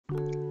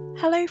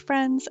Hello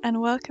friends and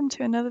welcome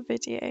to another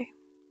video.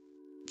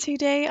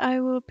 Today I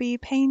will be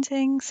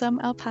painting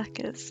some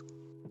alpacas.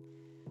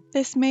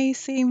 This may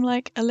seem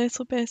like a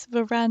little bit of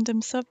a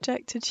random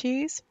subject to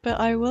choose,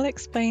 but I will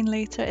explain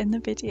later in the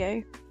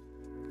video.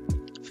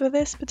 For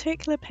this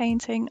particular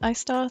painting I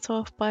start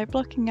off by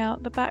blocking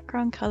out the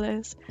background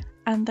colours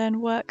and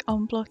then work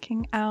on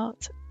blocking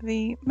out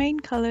the main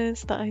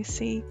colours that I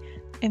see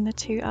in the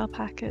two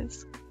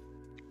alpacas.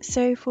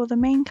 So for the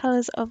main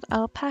colours of the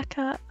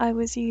alpaca, I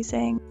was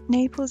using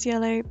Naples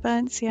Yellow,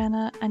 Burnt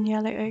Sienna and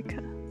Yellow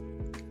Ochre.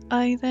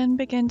 I then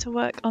begin to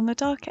work on the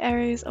darker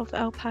areas of the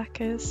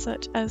alpacas,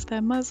 such as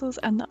their muzzles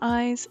and the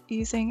eyes,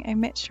 using a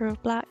mixture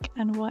of black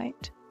and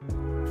white.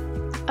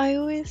 I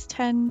always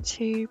tend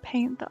to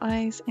paint the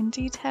eyes in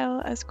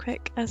detail as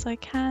quick as I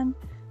can,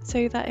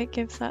 so that it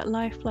gives that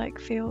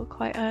lifelike feel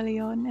quite early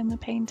on in the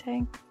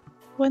painting.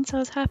 Once I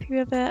was happy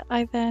with it,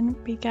 I then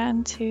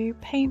began to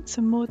paint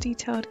some more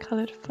detailed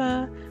coloured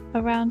fur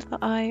around the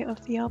eye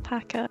of the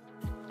alpaca,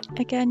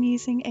 again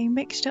using a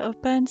mixture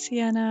of burnt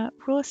sienna,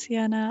 raw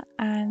sienna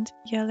and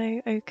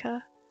yellow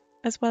ochre,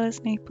 as well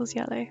as Naples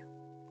Yellow.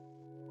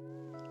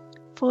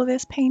 For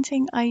this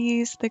painting I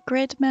used the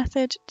grid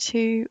method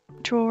to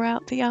draw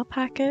out the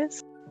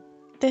alpacas.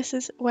 This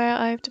is where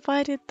I've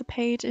divided the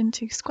page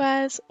into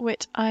squares,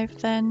 which I've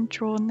then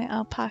drawn the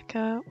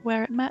alpaca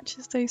where it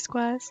matches those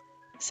squares.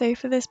 So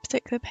for this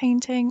particular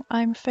painting,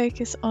 I'm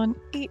focused on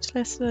each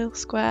little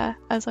square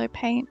as I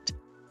paint.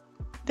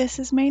 This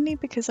is mainly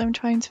because I'm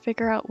trying to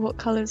figure out what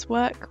colours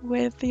work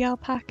with the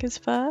alpaca's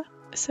fur.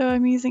 So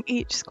I'm using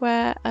each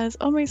square as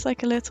almost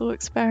like a little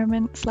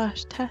experiment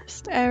 /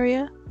 test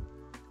area,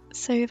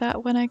 so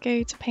that when I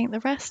go to paint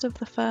the rest of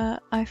the fur,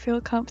 I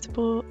feel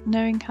comfortable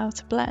knowing how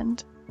to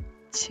blend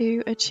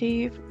to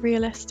achieve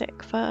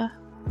realistic fur.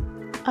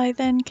 I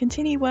then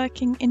continue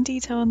working in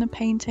detail on the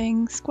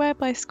painting, square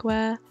by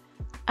square,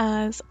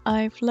 as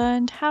I've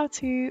learned how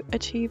to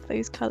achieve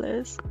those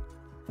colours.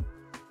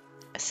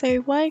 So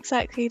why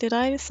exactly did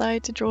I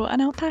decide to draw an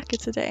alpaca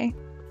today?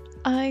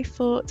 I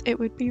thought it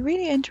would be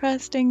really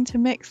interesting to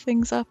mix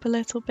things up a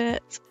little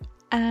bit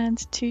and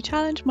to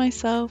challenge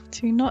myself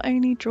to not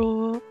only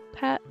draw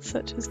pets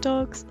such as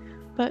dogs,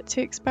 but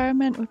to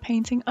experiment with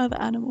painting other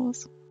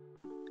animals.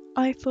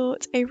 I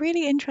thought a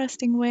really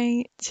interesting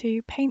way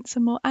to paint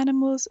some more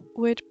animals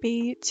would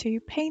be to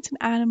paint an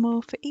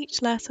animal for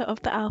each letter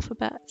of the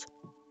alphabet.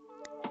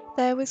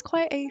 There was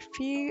quite a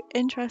few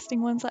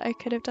interesting ones that I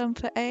could have done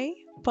for A,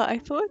 but I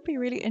thought it'd be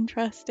really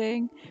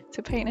interesting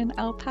to paint an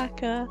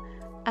alpaca,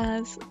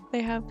 as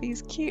they have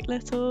these cute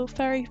little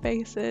furry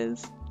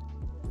faces,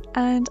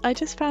 and I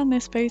just found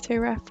this photo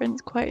reference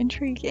quite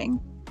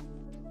intriguing.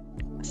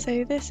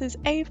 So this is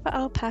A for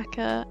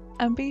alpaca,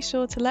 and be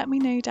sure to let me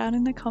know down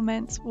in the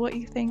comments what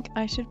you think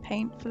I should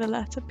paint for the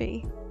letter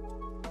B.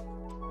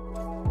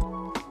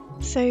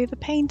 So the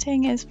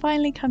painting is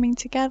finally coming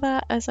together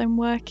as I'm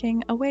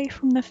working away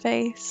from the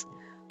face.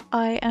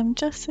 I am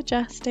just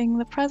suggesting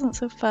the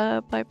presence of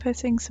fur by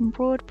putting some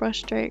broad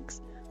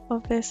brushstrokes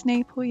of this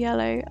Naples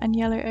Yellow and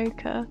Yellow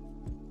Ochre.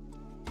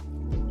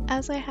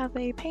 As I have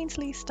a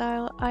painterly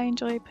style, I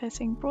enjoy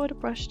putting broader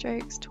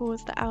brushstrokes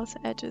towards the outer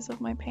edges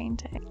of my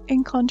painting,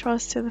 in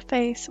contrast to the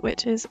face,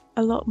 which is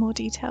a lot more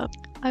detailed.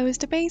 I was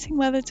debating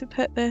whether to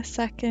put this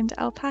second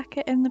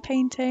alpaca in the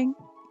painting,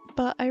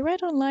 but I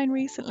read online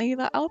recently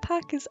that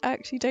alpacas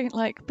actually don't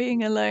like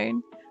being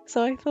alone,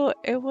 so I thought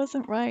it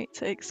wasn't right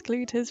to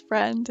exclude his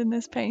friend in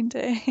this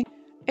painting.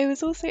 It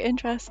was also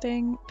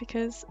interesting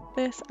because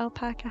this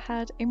alpaca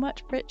had a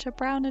much richer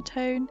browner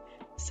tone,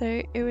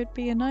 so it would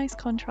be a nice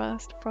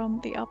contrast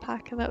from the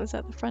alpaca that was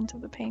at the front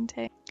of the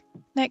painting.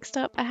 Next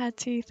up, I had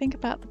to think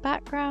about the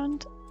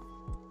background.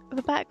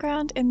 The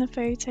background in the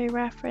photo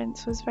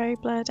reference was very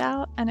blurred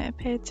out and it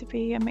appeared to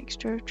be a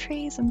mixture of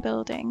trees and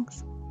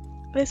buildings.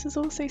 This is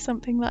also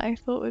something that I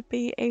thought would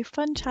be a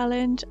fun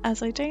challenge,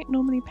 as I don't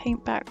normally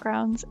paint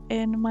backgrounds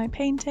in my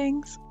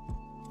paintings,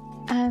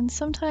 and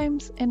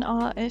sometimes in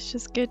art it's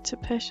just good to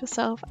push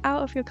yourself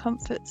out of your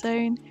comfort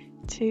zone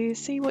to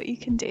see what you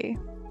can do.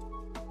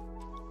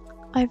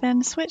 I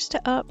then switched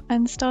it up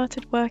and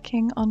started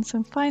working on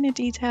some finer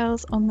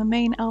details on the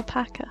main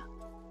alpaca.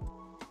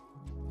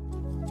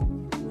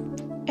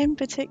 In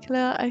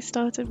particular, I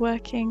started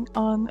working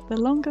on the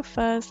longer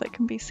furs that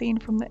can be seen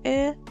from the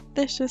ear.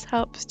 This just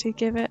helps to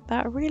give it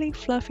that really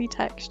fluffy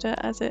texture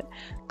as it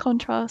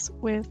contrasts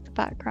with the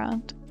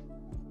background.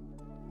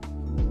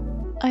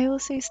 I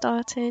also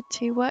started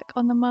to work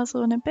on the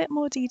muzzle in a bit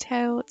more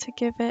detail to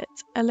give it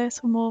a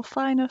little more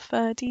finer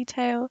fur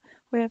detail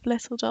with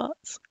little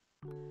dots.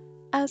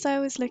 As I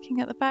was looking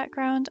at the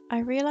background, I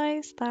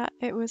realised that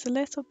it was a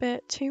little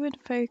bit too in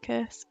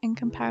focus in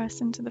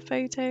comparison to the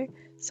photo,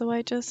 so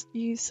I just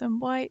used some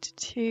white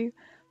to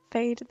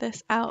fade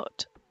this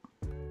out.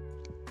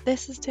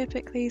 This is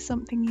typically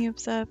something you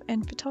observe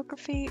in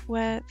photography,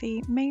 where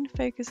the main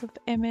focus of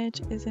the image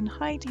is in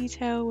high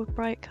detail with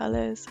bright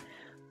colours,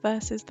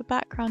 versus the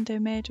background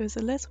image was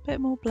a little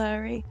bit more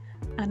blurry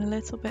and a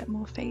little bit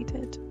more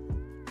faded.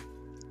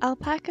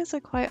 Alpacas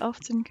are quite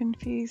often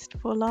confused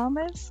for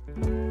llamas,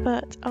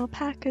 but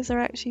alpacas are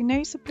actually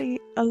noticeably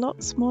a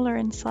lot smaller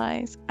in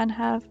size and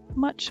have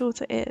much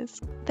shorter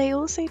ears. They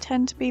also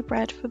tend to be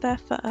bred for their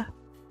fur.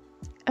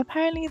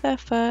 Apparently their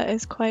fur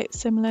is quite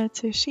similar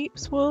to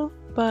sheep's wool,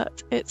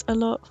 but it's a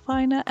lot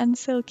finer and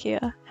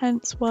silkier,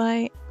 hence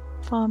why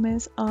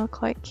farmers are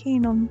quite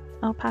keen on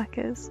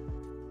alpacas.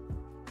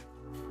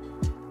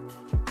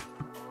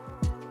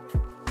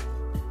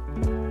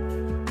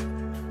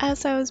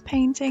 As I was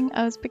painting,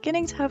 I was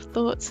beginning to have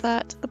thoughts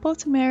that the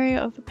bottom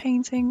area of the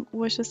painting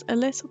was just a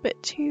little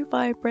bit too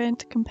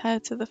vibrant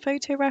compared to the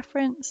photo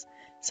reference,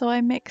 so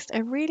I mixed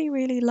a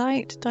really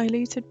light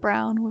diluted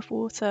brown with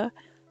water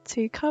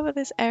to cover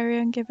this area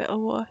and give it a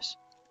wash.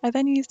 I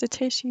then used a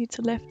tissue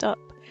to lift up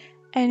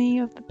any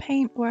of the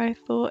paint where I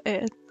thought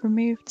it had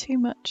removed too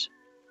much.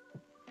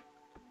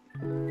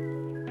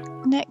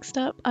 Next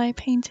up, I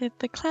painted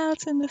the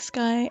clouds in the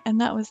sky,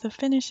 and that was the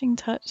finishing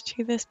touch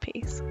to this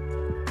piece.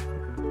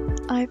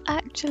 I've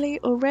actually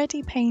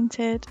already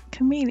painted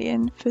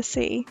Chameleon for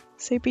C,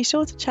 so be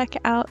sure to check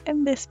it out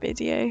in this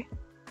video.